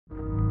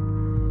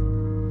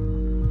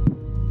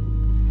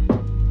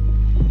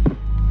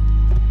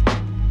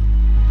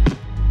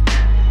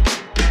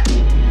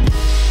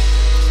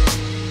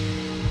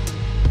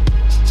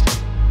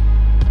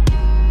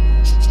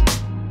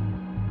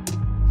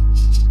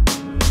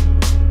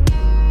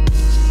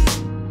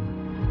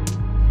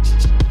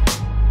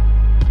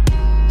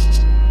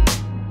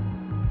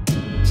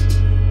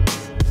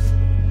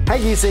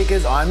Hey Gear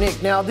Seekers, I'm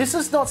Nick. Now this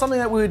is not something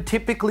that we would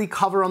typically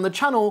cover on the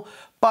channel,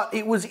 but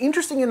it was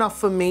interesting enough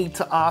for me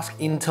to ask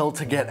Intel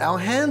to get our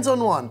hands on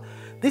one.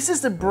 This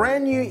is the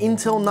brand new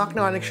Intel NUC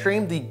 9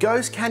 Extreme, the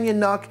Ghost Canyon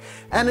NUC,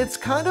 and it's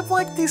kind of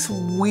like this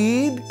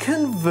weird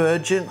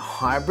convergent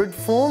hybrid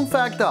form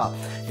factor.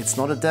 It's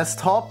not a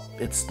desktop,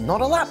 it's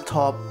not a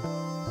laptop.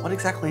 What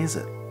exactly is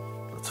it?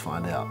 Let's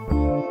find out.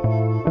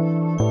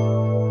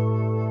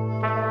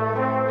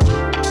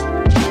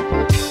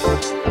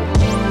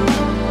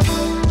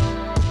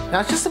 Now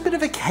it's just a bit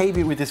of a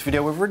caveat with this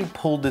video. We've already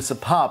pulled this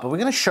apart, but we're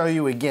going to show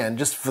you again,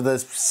 just for the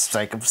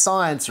sake of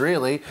science,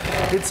 really.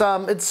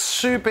 It's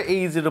super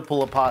easy to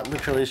pull apart.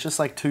 Literally, it's just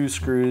like 2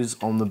 screws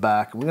on the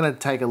back. We're going to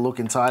take a look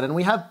inside, and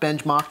we have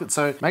benchmarked it.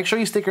 So make sure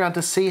you stick around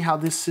to see how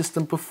this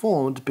system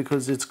performed,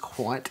 because it's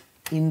quite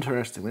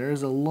interesting. There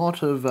is a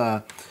lot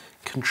of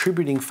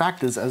contributing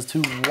factors as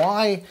to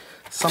why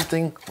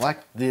something like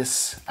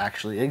this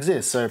actually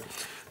exists. So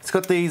it's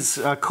got these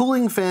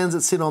cooling fans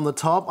that sit on the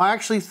top. I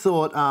actually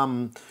thought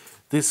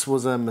this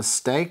was a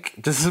mistake,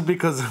 just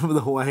because of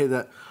the way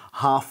that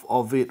half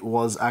of it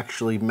was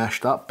actually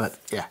meshed up, but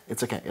yeah,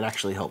 it's okay. It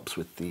actually helps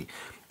with the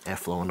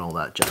airflow and all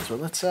that jazz.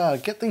 But let's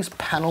get these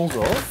panels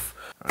off.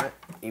 All right,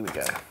 here we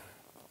go.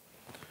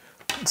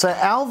 So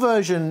our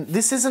version,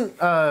 this isn't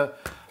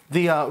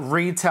the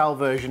retail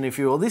version, if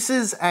you will. This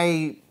is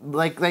a,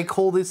 like they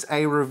call this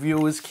a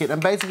reviewer's kit.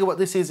 And basically what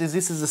this is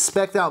this is a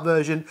spec'd out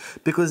version,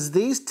 because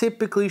these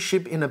typically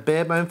ship in a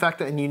bare bone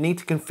factor and you need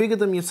to configure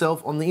them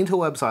yourself on the Intel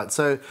website.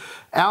 So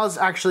ours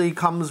actually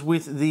comes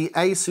with the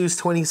Asus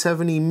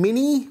 2070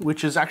 Mini,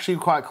 which is actually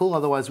quite cool.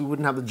 Otherwise we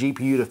wouldn't have the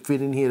GPU to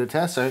fit in here to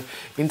test. So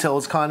Intel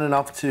is kind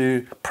enough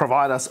to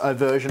provide us a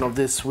version of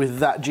this with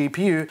that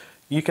GPU.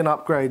 You can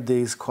upgrade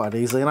these quite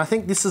easily. And I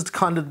think this is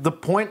kind of the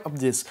point of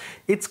this.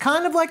 It's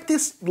kind of like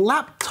this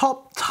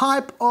laptop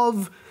type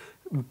of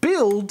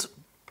build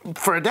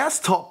for a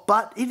desktop,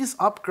 but it is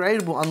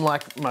upgradable,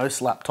 unlike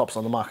most laptops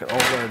on the market,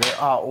 although there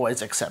are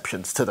always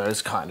exceptions to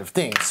those kind of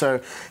things.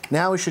 So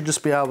now we should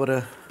just be able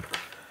to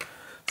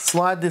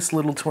slide this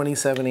little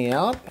 2070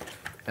 out.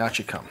 Out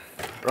you come.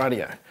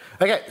 Rightio.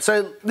 Okay,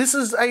 so this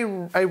is a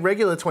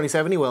regular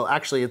 2070. Well,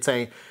 actually it's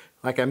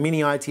like a mini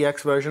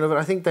ITX version of it.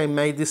 I think they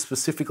made this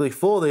specifically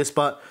for this,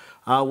 but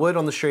word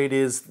on the street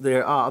is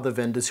there are other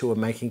vendors who are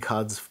making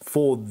cards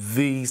for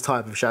these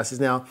type of chassis.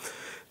 Now,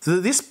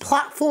 this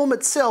platform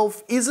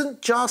itself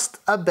isn't just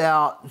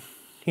about,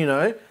 you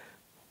know,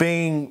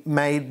 being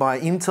made by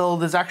Intel.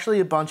 There's actually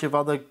a bunch of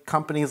other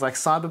companies like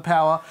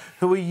CyberPower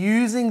who are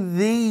using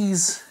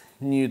these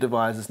new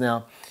devices.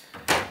 Now,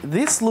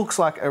 this looks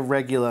like a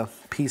regular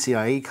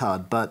PCIe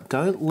card, but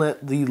don't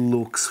let the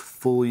looks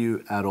fool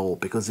you at all,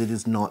 because it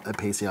is not a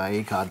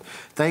PCIe card.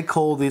 They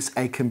call this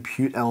a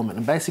compute element,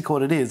 and basically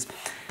what it is,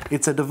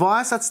 it's a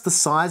device that's the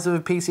size of a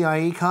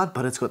PCIe card,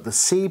 but it's got the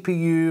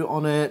CPU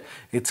on it,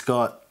 it's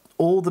got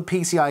all the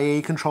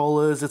PCIe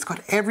controllers, it's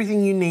got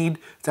everything you need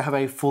to have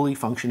a fully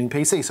functioning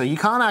PC. So you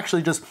can't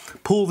actually just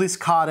pull this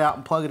card out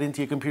and plug it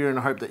into your computer and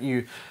hope that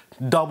you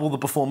double the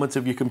performance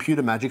of your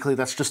computer magically.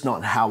 That's just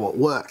not how it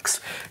works.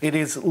 It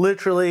is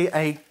literally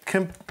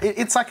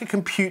it's like a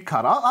compute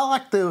card. I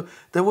like the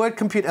word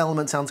compute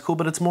element, sounds cool,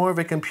 but it's more of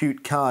a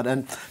compute card.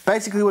 And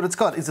basically what it's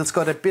got is it's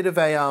got a bit of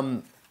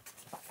a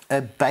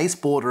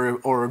baseboard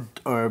or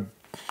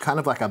kind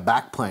of like a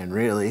backplane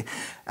really,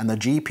 and the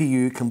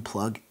GPU can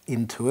plug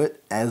into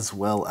it as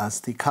well as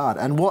the card.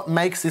 And what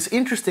makes this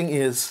interesting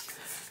is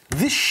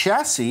this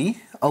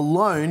chassis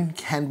alone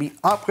can be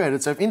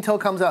upgraded. So if Intel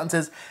comes out and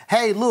says,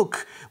 hey,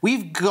 look,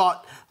 we've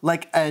got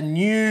like a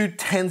new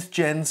 10th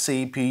gen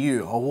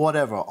CPU or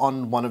whatever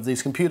on one of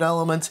these compute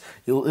elements,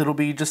 it'll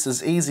be just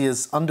as easy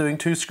as undoing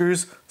 2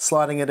 screws,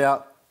 sliding it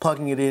out,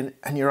 plugging it in,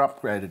 and you're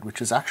upgraded,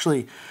 which is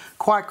actually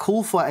quite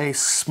cool for a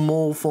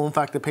small form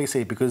factor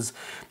PC, because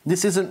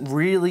this isn't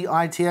really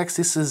ITX,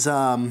 this is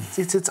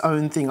it's its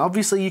own thing.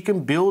 Obviously you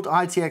can build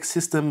ITX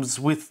systems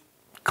with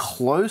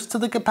close to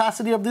the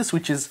capacity of this,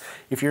 which is,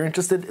 if you're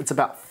interested, it's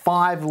about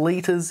 5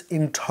 liters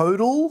in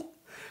total,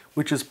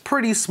 which is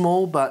pretty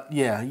small. But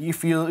yeah,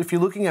 if you're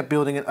looking at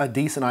building a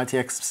decent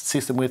ITX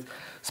system with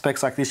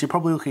specs like this, you're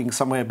probably looking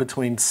somewhere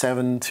between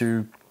 7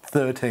 to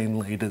 13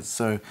 liters.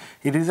 So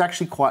it is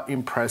actually quite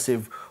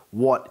impressive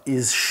what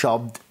is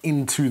shoved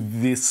into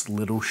this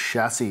little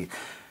chassis.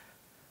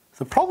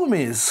 The problem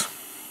is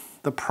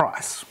the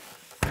price.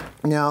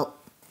 Now,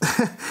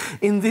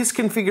 in this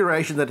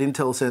configuration that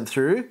Intel sent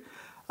through,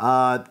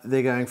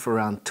 they're going for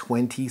around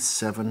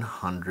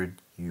 $2,700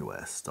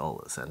 US.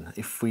 And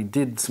if we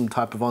did some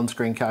type of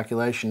on-screen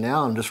calculation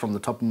now, and just from the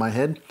top of my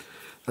head,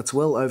 that's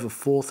well over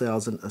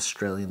 4,000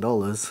 Australian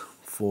dollars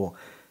for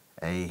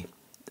a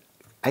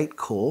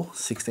 8-core,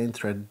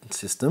 16-thread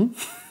system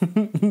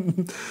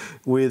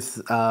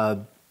with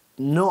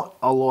not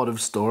a lot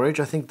of storage.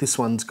 I think this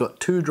one's got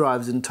 2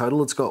 drives in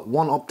total. It's got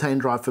 1 Optane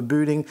drive for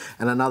booting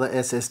and another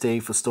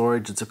SSD for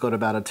storage. It's got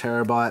about a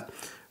terabyte.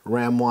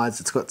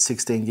 RAM-wise, it's got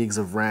 16 gigs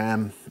of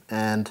RAM.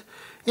 And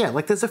yeah,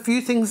 like there's a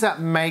few things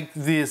that make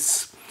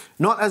this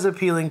Not as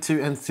appealing to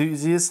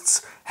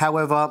enthusiasts.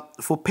 However,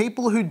 for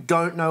people who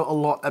don't know a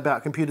lot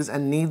about computers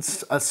and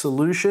needs a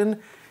solution,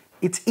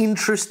 it's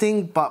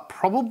interesting, but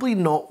probably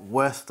not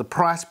worth the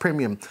price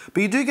premium.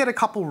 But you do get a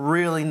couple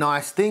really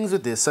nice things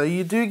with this. So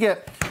you do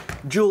get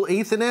dual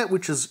Ethernet,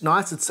 which is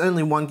nice. It's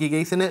only 1 gig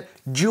Ethernet.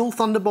 Dual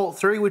Thunderbolt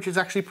 3, which is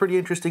actually pretty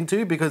interesting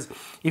too, because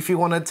if you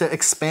wanted to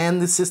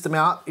expand this system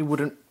out, it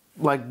wouldn't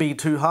like be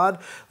too hard.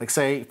 Like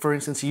say, for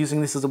instance,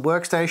 using this as a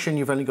workstation,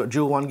 you've only got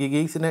dual 1 gig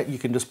Ethernet, you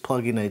can just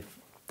plug in a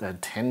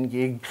 10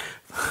 gig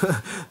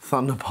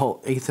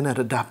Thunderbolt Ethernet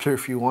adapter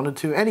if you wanted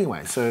to.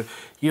 Anyway, so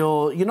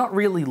you're not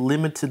really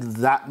limited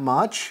that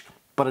much,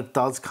 but it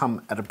does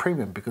come at a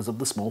premium because of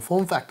the small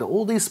form factor.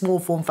 All these small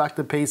form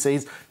factor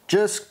PCs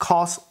just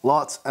cost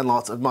lots and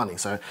lots of money.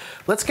 So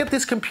let's get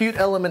this compute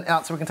element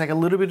out so we can take a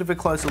little bit of a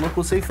closer look.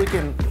 We'll see if we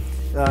can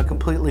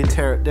completely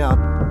tear it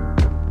down.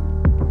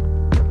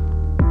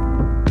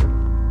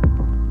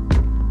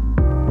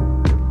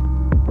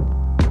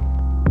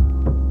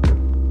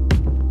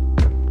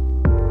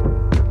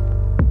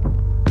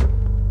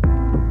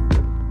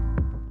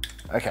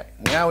 Okay,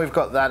 now we've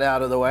got that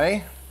out of the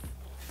way.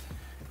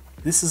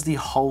 This is the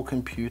whole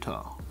computer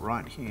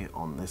right here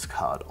on this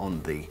card,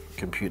 on the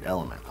compute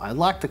element. I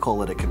like to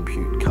call it a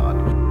compute card.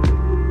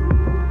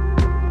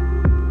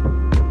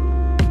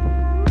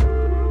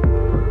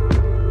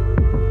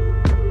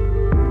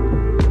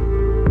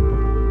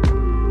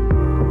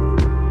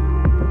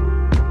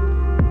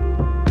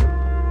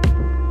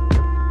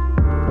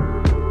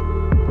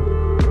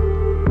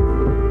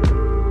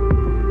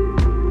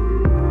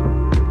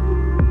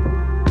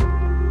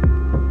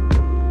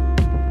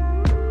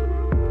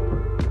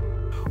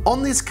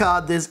 On this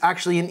card, there's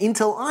actually an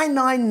Intel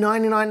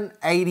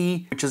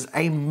i9-9980, which is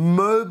a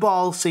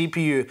mobile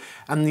CPU.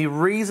 And the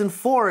reason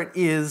for it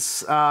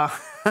is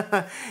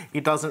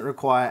it doesn't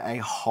require a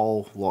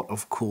whole lot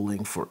of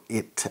cooling for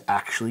it to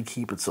actually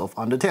keep itself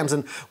under temps.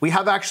 And we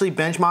have actually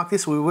benchmarked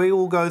this. We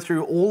will go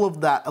through all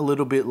of that a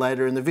little bit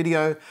later in the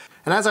video.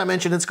 And as I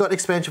mentioned, it's got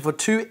expansion for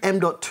 2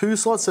 M.2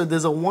 slots. So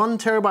there's a 1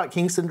 terabyte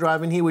Kingston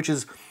drive in here, which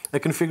is a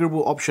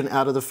configurable option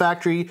out of the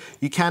factory.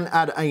 You can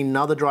add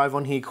another drive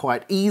on here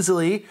quite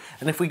easily.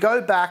 And if we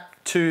go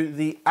back to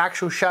the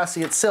actual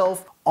chassis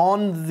itself,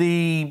 on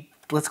the,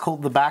 let's call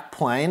it the back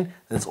plane,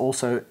 there's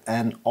also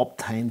an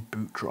Optane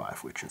boot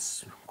drive, which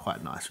is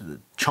quite nice with a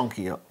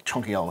chunky old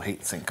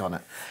heatsink on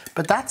it.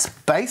 But that's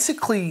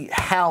basically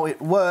how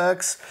it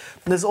works.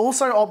 There's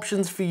also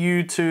options for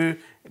you to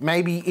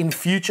maybe in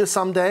future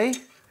someday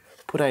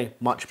put a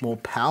much more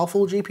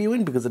powerful GPU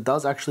in, because it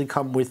does actually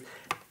come with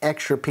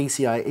extra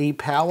PCIe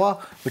power,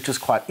 which is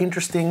quite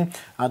interesting.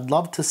 I'd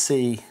love to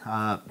see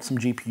some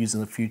GPUs in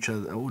the future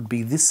that would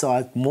be this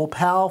size, more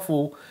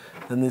powerful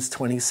than this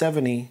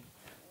 2070,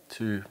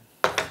 to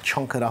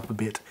chunk it up a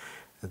bit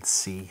and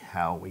see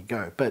how we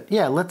go. But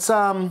yeah, let's take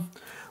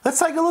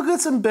a look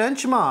at some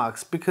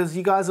benchmarks, because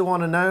you guys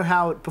want to know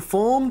how it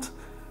performed.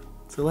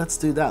 So let's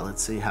do that.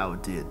 Let's see how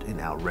it did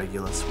in our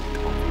regular suite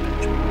of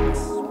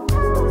benchmarks.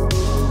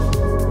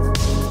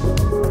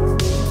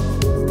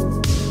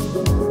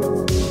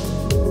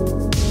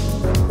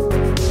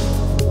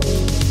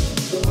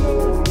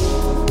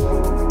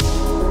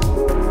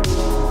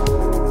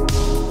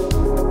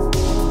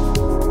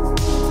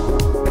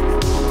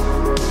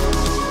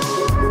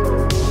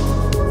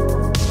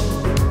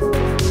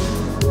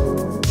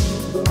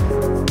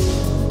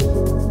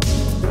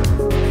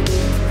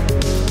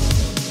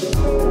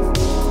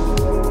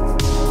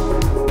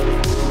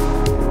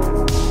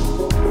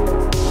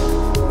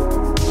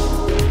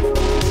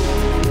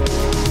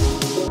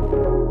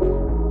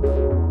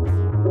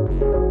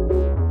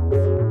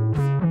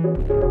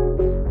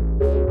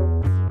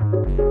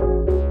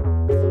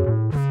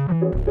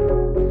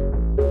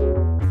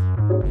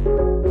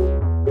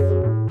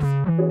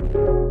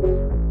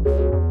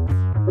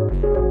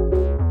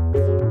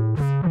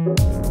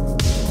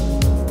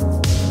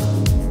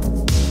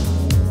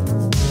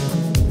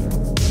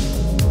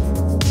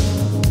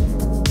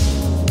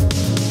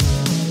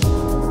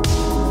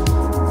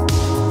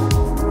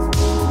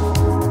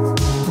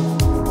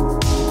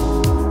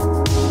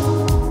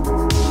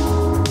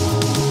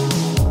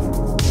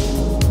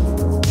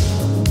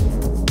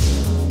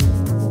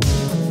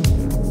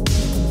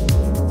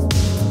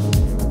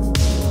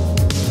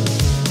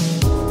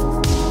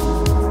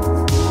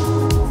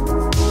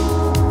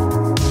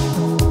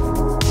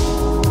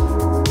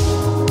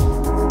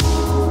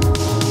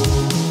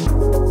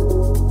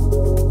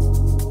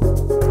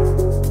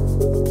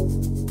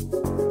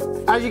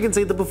 As you can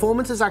see, the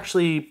performance is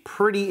actually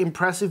pretty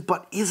impressive,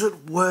 but is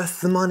it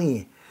worth the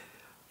money?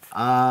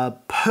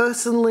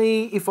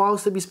 Personally, if I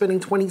was to be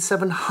spending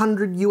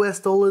 $2,700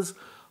 US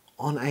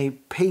on a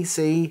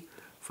PC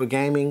for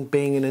gaming,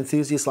 being an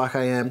enthusiast like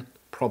I am,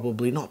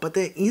 probably not. But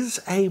there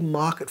is a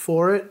market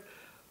for it.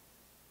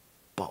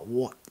 But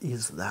what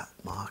is that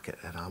market?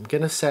 And I'm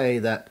gonna say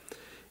that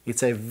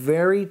it's a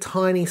very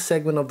tiny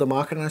segment of the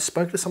market. And I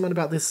spoke to someone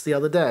about this the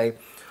other day,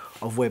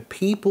 of where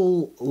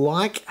people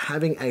like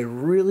having a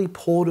really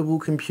portable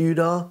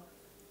computer,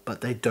 but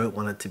they don't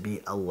want it to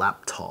be a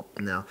laptop.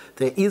 Now,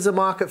 there is a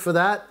market for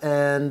that,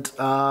 and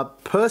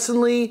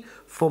personally,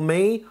 for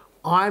me,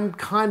 I'm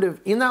kind of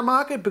in that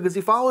market, because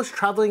if I was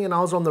traveling and I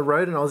was on the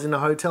road and I was in a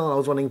hotel and I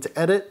was wanting to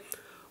edit,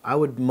 I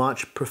would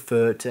much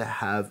prefer to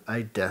have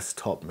a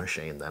desktop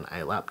machine than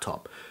a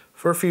laptop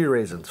for a few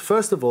reasons.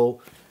 First of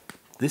all,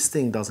 this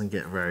thing doesn't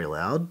get very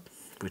loud,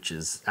 which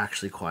is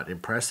actually quite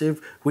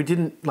impressive. We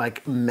didn't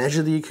like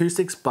measure the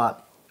acoustics,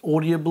 but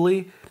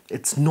audibly,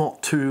 it's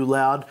not too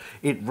loud.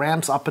 It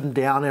ramps up and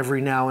down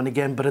every now and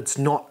again, but it's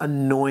not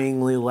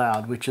annoyingly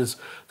loud, which is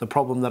the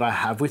problem that I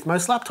have with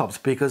most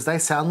laptops, because they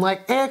sound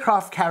like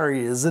aircraft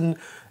carriers and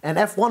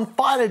F-1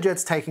 fighter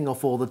jets taking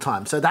off all the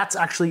time. So that's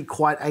actually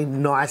quite a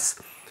nice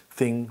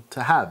thing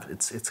to have.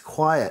 It's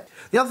quiet.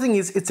 The other thing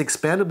is it's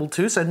expandable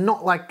too, so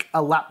not like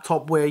a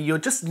laptop where you're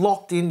just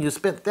locked in, you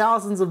spent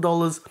thousands of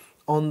dollars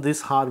on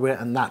this hardware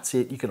and that's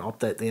it. You can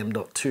update the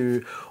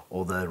M.2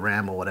 or the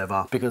RAM or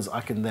whatever, because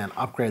I can then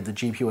upgrade the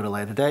GPU at a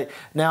later date.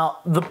 Now,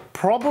 the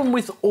problem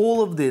with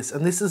all of this,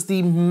 and this is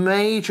the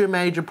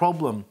major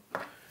problem,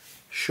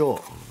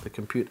 sure, the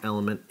compute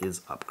element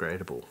is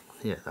upgradable.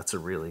 Yeah, that's a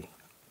really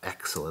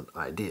excellent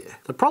idea.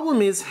 The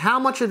problem is, how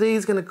much are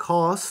these gonna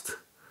cost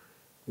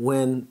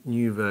when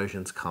new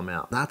versions come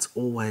out? That's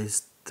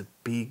always the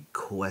big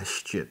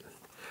question.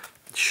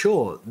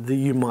 Sure,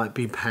 you might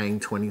be paying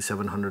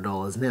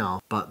 $2,700 now,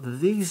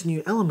 but these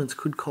new elements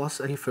could cost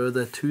a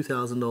further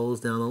 $2,000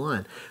 down the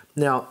line.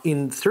 Now,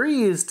 in 3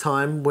 years'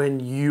 time,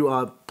 when you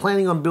are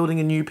planning on building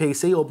a new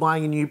PC or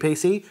buying a new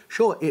PC,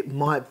 sure, it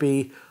might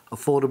be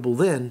affordable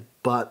then,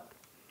 but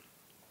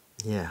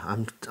yeah,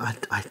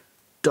 I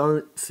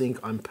don't think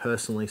I'm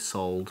personally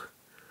sold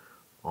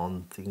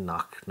on the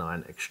NUC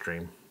 9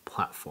 Extreme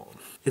platform.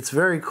 It's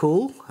very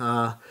cool.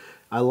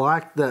 I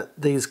like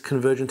that these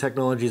convergent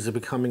technologies are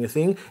becoming a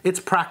thing. It's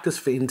practice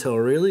for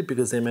Intel really,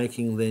 because they're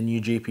making their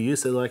new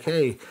GPUs. They're like,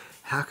 hey,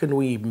 how can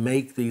we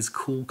make these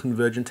cool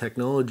convergent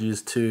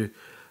technologies to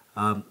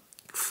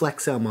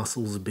flex our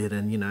muscles a bit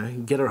and, you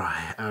know, get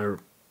our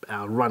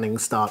running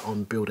start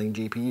on building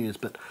GPUs.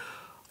 But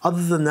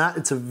other than that,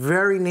 it's a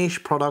very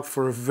niche product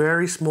for a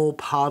very small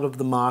part of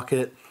the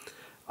market.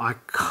 I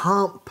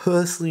can't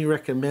personally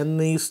recommend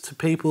these to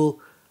people,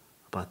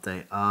 but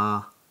they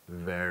are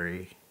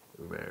very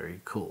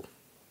cool.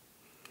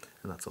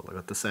 And that's all I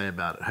got to say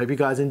about it. Hope you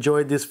guys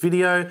enjoyed this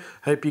video.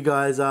 Hope you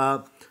guys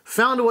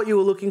found what you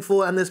were looking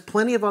for, and there's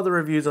plenty of other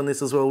reviews on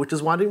this as well, which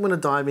is why I didn't want to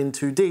dive in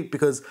too deep,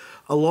 because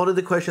a lot of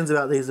the questions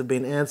about these have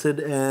been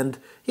answered, and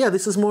yeah,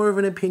 this is more of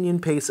an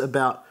opinion piece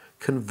about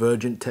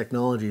convergent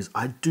technologies.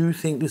 I do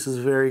think this is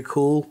very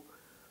cool,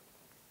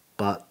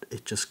 but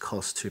it just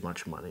costs too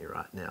much money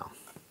right now.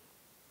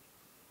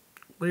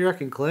 What do you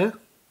reckon, Claire?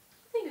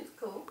 I think it's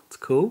cool. It's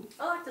cool?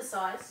 I like the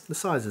size. The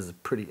size is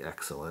pretty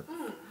excellent.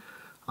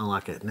 I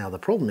like it. Now the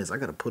problem is I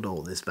got to put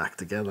all this back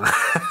together.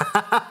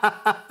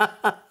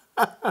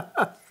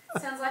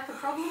 Sounds like a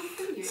problem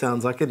for you.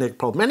 Sounds like a Nick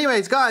problem.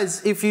 Anyways,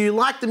 guys, if you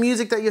like the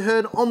music that you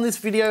heard on this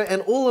video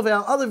and all of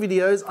our other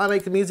videos, I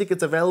make the music.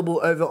 It's available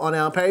over on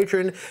our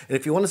Patreon. And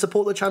if you want to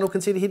support the channel,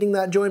 consider hitting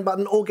that join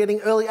button or getting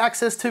early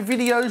access to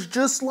videos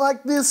just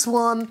like this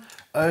one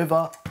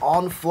over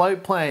on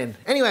Floatplane.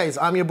 Anyways,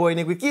 I'm your boy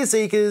Nick with Gear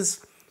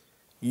Seekers.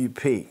 You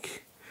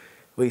peak,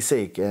 we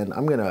seek, and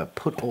I'm gonna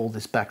put all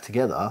this back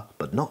together,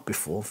 but not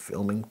before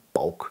filming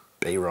bulk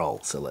B-roll.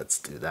 So let's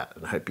do that,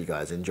 and hope you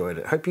guys enjoyed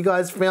it. Hope you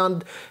guys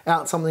found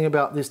out something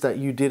about this that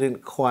you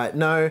didn't quite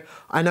know.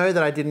 I know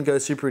that I didn't go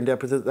super in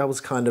depth with it. That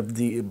was kind of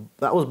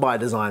that was by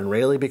design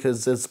really,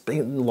 because there's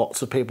been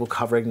lots of people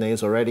covering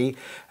these already,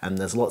 and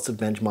there's lots of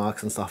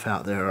benchmarks and stuff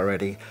out there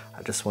already.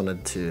 I just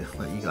wanted to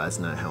let you guys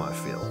know how I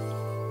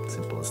feel.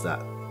 Simple as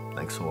that.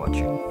 Thanks for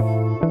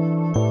watching.